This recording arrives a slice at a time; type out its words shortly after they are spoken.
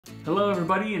Hello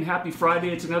everybody and happy Friday.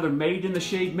 It's another Made in the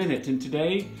Shade Minute, and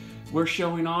today we're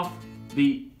showing off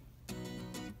the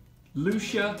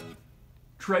Lucia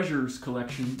Treasures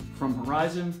collection from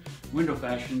Horizon Window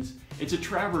Fashions. It's a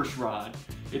traverse rod.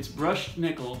 It's brushed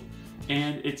nickel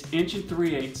and it's 1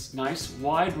 3/8, nice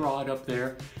wide rod up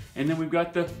there. And then we've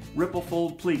got the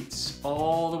Ripplefold pleats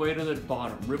all the way to the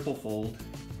bottom, Ripplefold.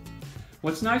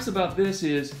 What's nice about this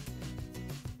is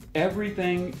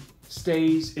everything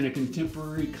stays in a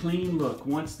contemporary clean look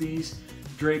once these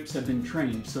drapes have been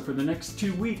trained. So for the next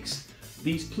 2 weeks,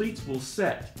 these pleats will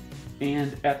set.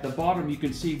 And at the bottom you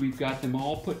can see we've got them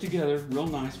all put together real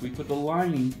nice. We put the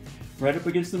lining right up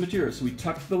against the material. So we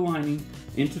tucked the lining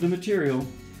into the material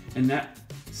and that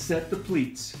set the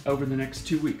pleats over the next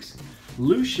 2 weeks.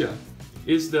 Lucia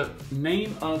is the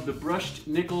name of the brushed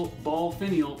nickel ball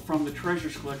finial from the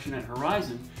Treasures collection at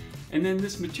Horizon. And then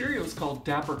this material is called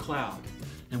Dapper Cloud.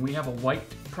 And we have a white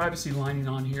privacy lining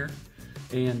on here,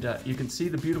 and you can see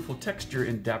the beautiful texture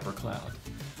in Dapper Cloud.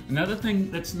 Another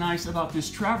thing that's nice about this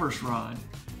traverse rod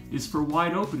is for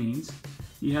wide openings,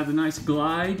 you have the nice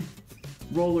glide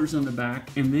rollers on the back,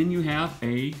 and then you have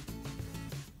a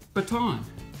baton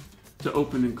to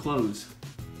open and close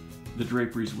the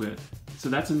draperies with. So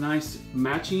that's a nice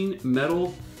matching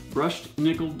metal brushed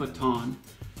nickel baton.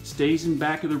 Stays in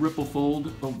back of the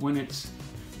Ripplefold when it's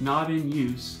not in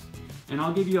use. And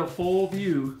I'll give you a full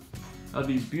view of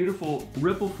these beautiful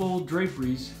Ripplefold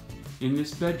draperies in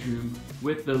this bedroom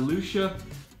with the Lucia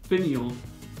finial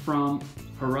from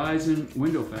Horizon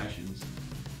Window Fashions.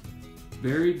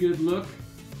 Very good look.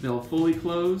 They'll fully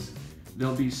close.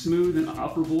 They'll be smooth and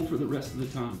operable for the rest of the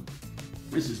time.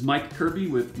 This is Mike Kirby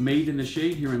with Made in the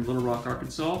Shade here in Little Rock,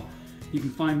 Arkansas. You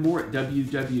can find more at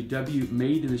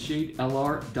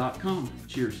www.madeintheshadellr.com.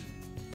 Cheers.